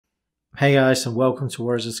Hey guys, and welcome to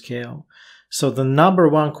WordsAtScale. So the number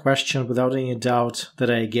one question without any doubt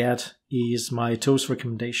that I get is my tools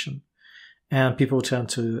recommendation. And people tend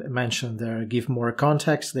to give more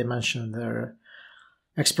context, they mention their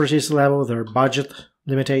expertise level, their budget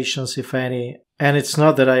limitations, if any. And it's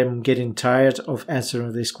not that I'm getting tired of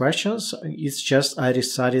answering these questions, it's just I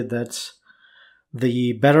decided that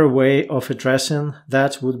the better way of addressing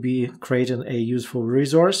that would be creating a useful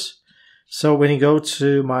resource. So when you go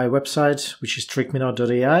to my website, which is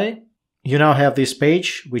trickmenote.ai, you now have this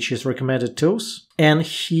page, which is recommended tools. And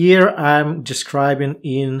here I'm describing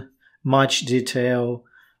in much detail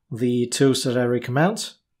the tools that I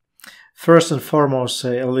recommend. First and foremost,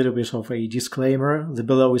 a little bit of a disclaimer. The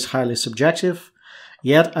below is highly subjective,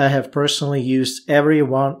 yet I have personally used every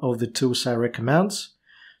one of the tools I recommend.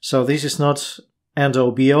 So this is not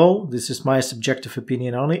end-all be-all. This is my subjective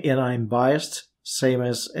opinion only, and I'm biased, same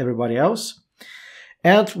as everybody else.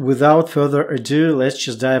 And without further ado, let's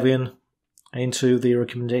just dive into the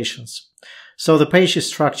recommendations. So the page is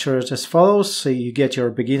structured as follows. So you get your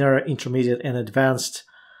beginner, intermediate, and advanced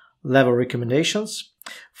level recommendations.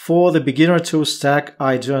 For the beginner tool stack,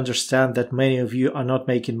 I do understand that many of you are not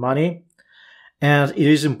making money, and it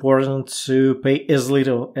is important to pay as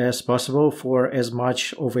little as possible for as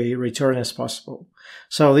much of a return as possible.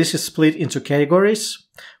 So this is split into categories.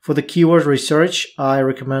 For the keyword research, I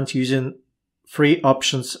recommend using free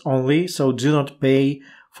options only. So do not pay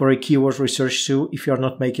for a keyword research tool if you are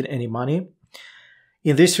not making any money.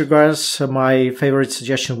 In this regards, my favorite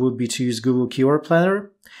suggestion would be to use Google Keyword Planner.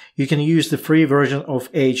 You can use the free version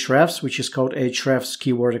of Ahrefs, which is called Ahrefs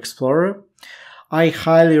Keyword Explorer. I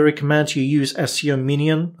highly recommend you use SEO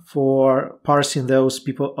Minion for parsing those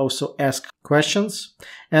people also ask questions.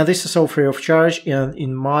 And this is all free of charge. And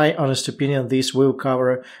in my honest opinion, this will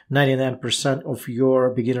cover 99% of your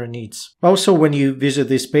beginner needs. Also, when you visit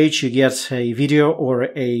this page, you get a video or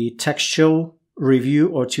a textual review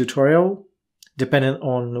or tutorial, depending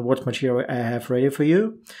on what material I have ready for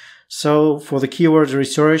you. So for the keyword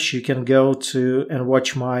research, you can go to and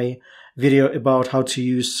watch my video about how to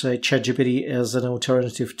use ChatGPT as an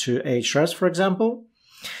alternative to Ahrefs, for example.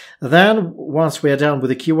 Then, once we are done with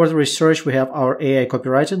the keyword research, we have our AI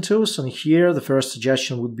copywriting tools. And here, the first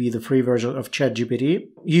suggestion would be the free version of ChatGPT.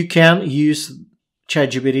 You can use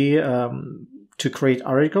ChatGPT to create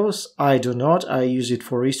articles. I do not. I use it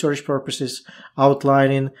for research purposes,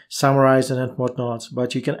 outlining, summarizing, and whatnot.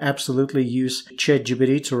 But you can absolutely use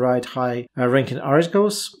ChatGPT to write high-ranking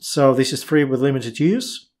articles. So this is free with limited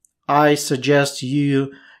use. I suggest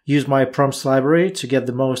you use my prompts library to get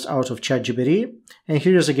the most out of ChatGPT. And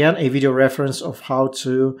here's again a video reference of how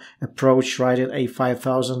to approach writing a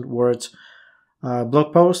 5,000 word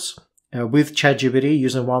blog post with ChatGPT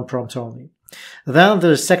using one prompt only. Then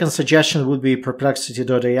the second suggestion would be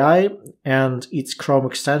perplexity.ai and its Chrome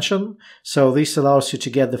extension. So this allows you to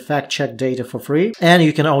get the fact-check data for free. And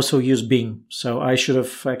you can also use Bing. So I should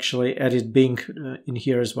have actually added Bing in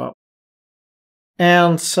here as well.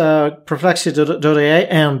 And Perplexity.ai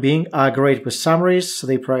and Bing are great with summaries.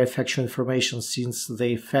 They provide factual information since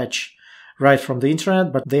they fetch right from the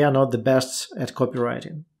internet, but they are not the best at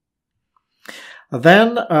copywriting.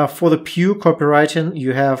 Then for the pure copywriting,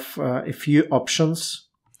 you have a few options.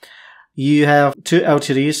 You have two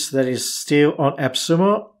LTDs that is still on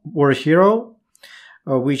AppSumo, Word Hero,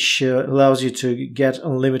 which allows you to get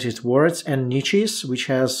unlimited words, and Niches, which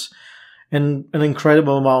has an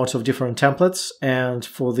incredible amount of different templates. And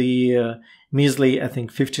for the measly, I think,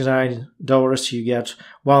 $59, you get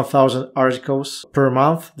 1,000 articles per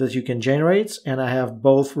month that you can generate. And I have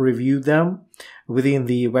both reviewed them within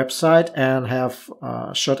the website and have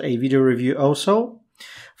shot a video review also.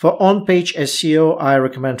 For on-page SEO, I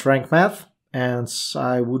recommend Rank Math, and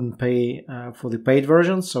I wouldn't pay for the paid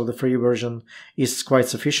version, so the free version is quite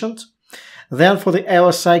sufficient. Then for the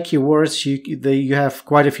LSI keywords, you have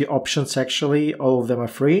quite a few options actually. All of them are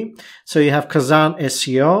free. So you have Kazan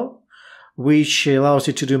SEO, which allows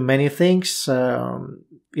you to do many things.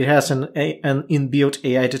 It has an inbuilt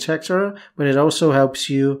AI detector, but it also helps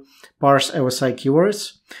you parse LSI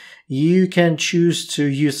keywords. You can choose to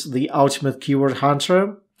use the Ultimate Keyword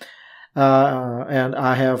Hunter, and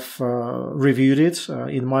I have reviewed it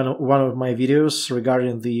in one of my videos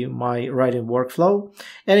regarding my writing workflow.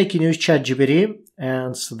 And you can use ChatGPT,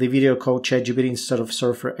 and the video called ChatGPT instead of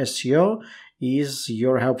Surfer SEO is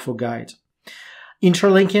your helpful guide.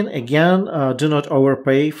 Interlinking, again, do not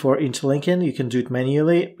overpay for interlinking. You can do it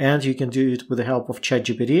manually, and you can do it with the help of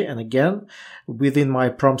ChatGPT. And again, within my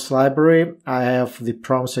prompts library, I have the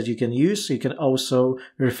prompts that you can use. You can also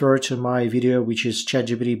refer to my video, which is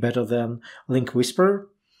ChatGPT better than Link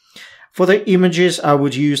Whisper. For the images, I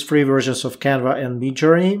would use free versions of Canva and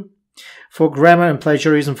Midjourney. For grammar and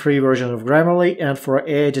plagiarism, free version of Grammarly. And for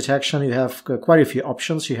AI detection, you have quite a few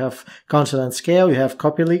options. You have WordsAtScale, you have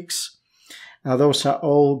CopyLeaks. Those are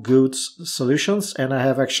all good solutions, and I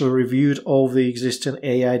have actually reviewed all the existing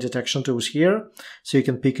AI detection tools here, so you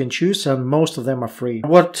can pick and choose, and most of them are free.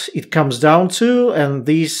 What it comes down to, and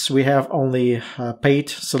these we have only paid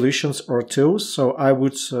solutions or tools, so I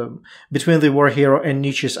would, between the War Hero and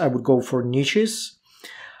niches, I would go for niches.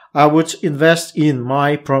 I would invest in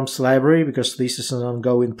my prompts library because this is an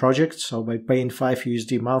ongoing project. So by paying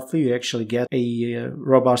 $5 monthly, you actually get a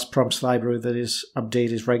robust prompts library that is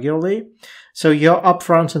updated regularly. So your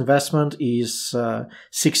upfront investment is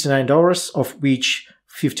 $69, of which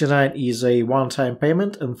 $59 is a one-time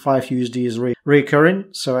payment and $5 is recurring.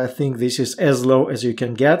 So I think this is as low as you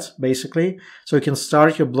can get, basically. So you can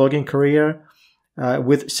start your blogging career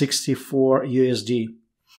with $64.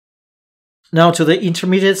 Now to the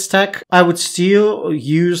intermediate stack, I would still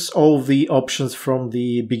use all the options from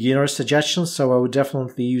the beginner suggestions. So I would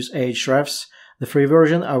definitely use Ahrefs, the free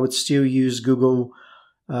version. I would still use Google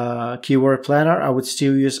Keyword Planner. I would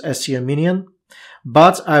still use SEO Minion,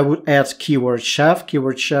 but I would add Keyword Chef.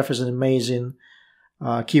 Keyword Chef is an amazing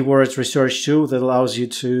keywords research tool that allows you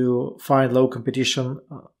to find low competition,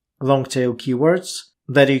 long tail keywords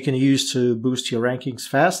that you can use to boost your rankings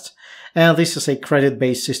fast. And this is a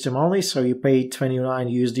credit-based system only, so you pay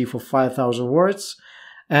 $29 for 5,000 words,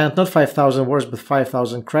 and not 5,000 words, but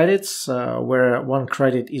 5,000 credits, where one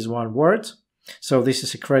credit is one word. So this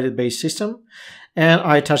is a credit-based system, and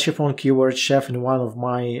I touch upon Keyword Chef in one of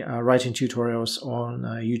my writing tutorials on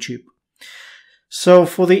YouTube. So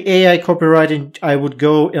for the AI copywriting, I would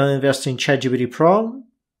go and invest in ChatGPT Pro.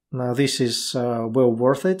 Now this is well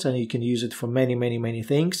worth it, and you can use it for many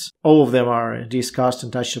things. All of them are discussed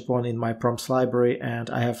and touched upon in my prompts library, and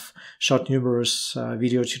I have shot numerous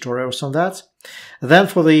video tutorials on that. Then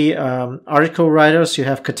for the article writers, you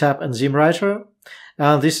have Katap and ZimWriter.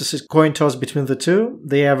 And this is a coin toss between the two.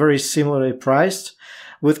 They are very similarly priced.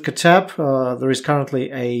 With Katap, there is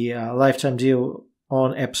currently a lifetime deal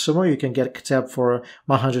on AppSumo. You can get Katap for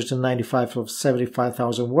 195 of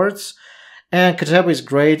 75,000 words. And Katap is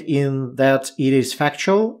great in that it is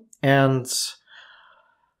factual, and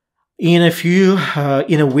in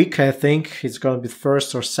a week, I think it's going to be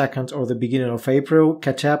 1st or 2nd or the beginning of April,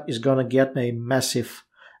 Katap is going to get a massive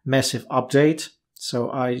update.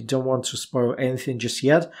 So I don't want to spoil anything just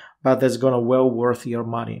yet, but that's going to well worth your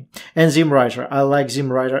money. And ZimWriter, I like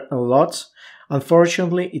ZimWriter a lot.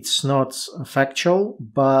 Unfortunately, it's not factual,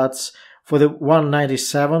 but for the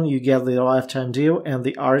 197, you get the lifetime deal, and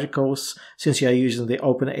the articles, since you are using the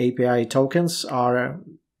Open API tokens, are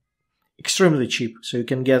extremely cheap. So you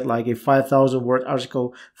can get like a 5,000 word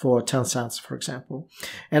article for 10 cents, for example.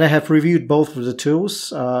 And I have reviewed both of the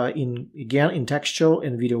tools in textual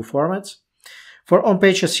and video formats. For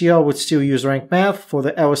on-page SEO, I would still use Rank Math. For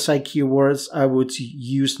the LSI keywords, I would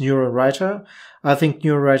use NeuronWriter. I think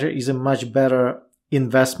NeuronWriter is a much better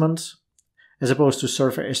investment as opposed to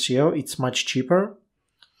Surfer SEO. It's much cheaper.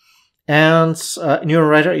 And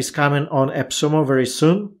NeuronWriter is coming on AppSumo very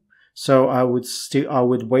soon. So I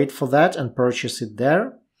would wait for that and purchase it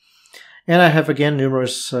there. And I have again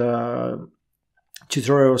numerous tutorials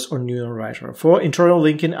on NeuronWriter. For internal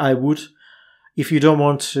linking, I would, if you don't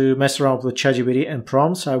want to mess around with ChatGPT and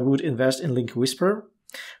prompts, I would invest in Link Whisper.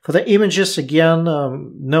 For the images, again,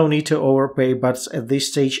 no need to overpay, but at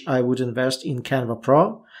this stage, I would invest in Canva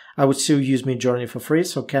Pro. I would still use Midjourney for free,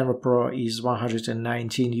 so Canva Pro is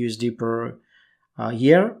 $119 per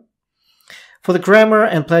year. For the grammar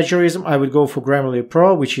and plagiarism, I would go for Grammarly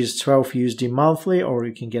Pro, which is $12 monthly, or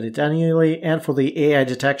you can get it annually. And for the AI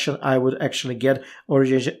detection, I would actually get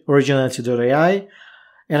Originality.ai.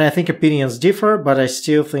 And I think opinions differ, but I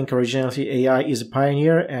still think Originality AI is a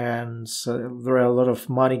pioneer, and there are a lot of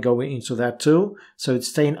money going into that tool. So it's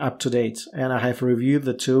staying up to date. And I have reviewed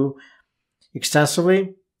the tool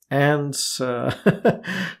extensively. And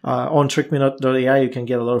on trickme.ai, you can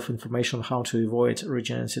get a lot of information on how to avoid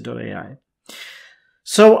Originality.ai.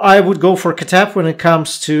 So I would go for Katap when it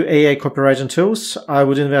comes to AI copywriting tools. I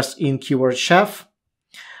would invest in Keyword Chef.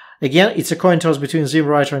 Again, it's a coin toss between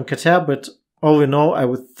ZimWriter and Katap, but all in all, I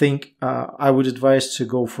would advise to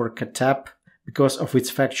go for Katap because of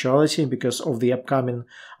its factuality and because of the upcoming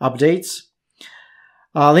updates.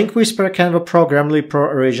 Link Whisper, Canva Pro, Grammarly Pro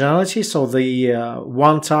Originality. So the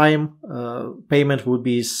one-time payment would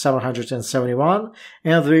be 771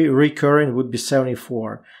 and the recurring would be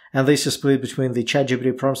 74. And this is split between the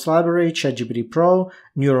ChatGPT Prompts Library, ChatGPT Pro,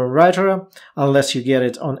 Neuron Writer, unless you get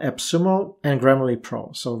it on AppSumo, and Grammarly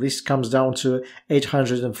Pro. So this comes down to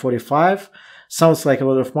 845. Sounds like a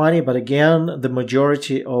lot of money, but again, the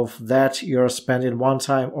majority of that you're spending one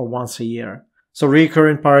time or once a year. So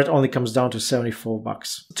recurring part only comes down to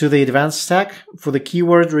 $74. To the advanced stack, for the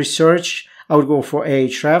keyword research, I would go for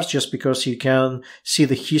Ahrefs just because you can see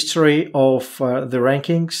the history of the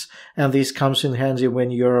rankings, and this comes in handy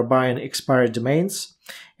when you're buying expired domains.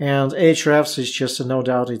 And Ahrefs is just no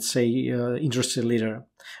doubt it's a industry leader,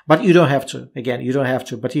 but you don't have to. Again, you don't have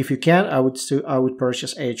to. But if you can, I would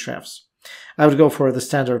purchase Ahrefs. I would go for the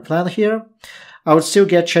standard plan here. I would still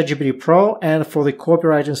get ChatGPT Pro, and for the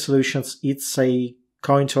copywriting solutions, it's a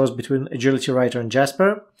coin toss between Agility Writer and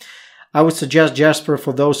Jasper. I would suggest Jasper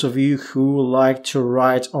for those of you who like to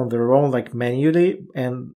write on their own, like manually,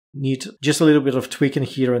 and need just a little bit of tweaking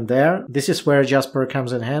here and there. This is where Jasper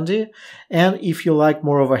comes in handy. And if you like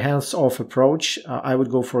more of a hands-off approach, I would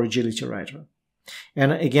go for Agility Writer.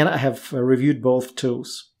 And again, I have reviewed both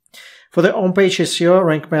tools. For the on-page SEO,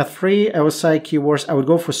 Rank Math Free, LSI keywords, I would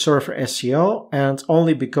go for Surfer SEO, and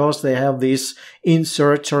only because they have this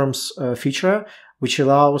insert terms feature, which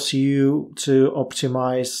allows you to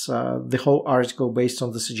optimize the whole article based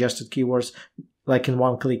on the suggested keywords, like in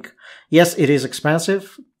one click. Yes, it is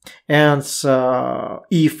expensive, and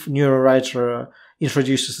if Neuron Writer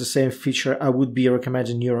introduces the same feature, I would be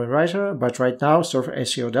recommending Neuron Writer, but right now Surfer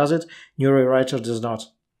SEO does it, Neuron Writer does not.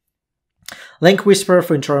 Link Whisper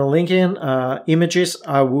for internal linking. Images,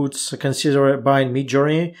 I would consider buying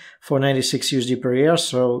Midjourney for 96 USD per year,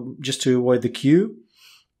 so just to avoid the queue.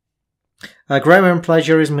 Grammar and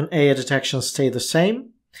plagiarism and AI detection stay the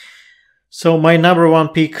same. So my number one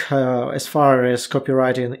pick as far as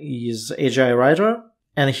copywriting is AGI Writer.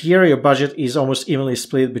 And here your budget is almost evenly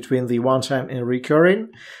split between the one-time and recurring.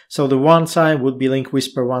 So the one-time would be Link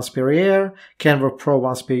Whisper once per year, Canva Pro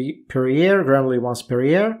once per year, Grammarly once per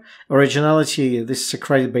year. Originality, this is a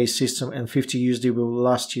credit-based system and 50 USD will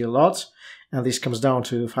last you a lot. And this comes down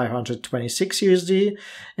to 526 USD.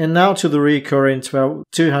 And now to the recurring,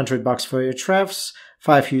 $200 for Ahrefs,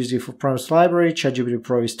 5 USD for Prompts Library, ChatGPT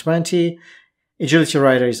Pro is 20. Agility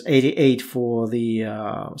Writer is 88 for the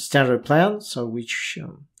standard plan, so which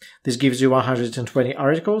this gives you 120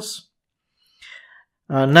 articles.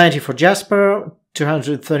 90 for Jasper,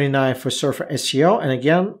 239 for Surfer SEO, and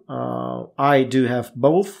again, I do have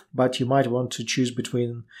both, but you might want to choose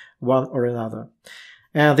between one or another.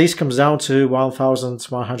 And this comes down to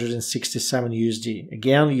 1,167 USD.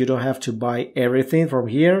 Again, you don't have to buy everything from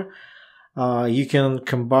here. You can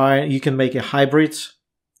combine, you can make a hybrid,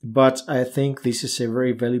 but I think this is a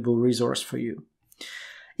very valuable resource for you.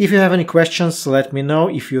 If you have any questions, let me know.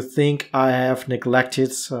 If you think I have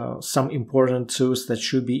neglected some important tools that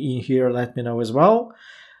should be in here, let me know as well.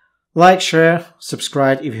 Like, share,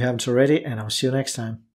 subscribe if you haven't already, and I'll see you next time.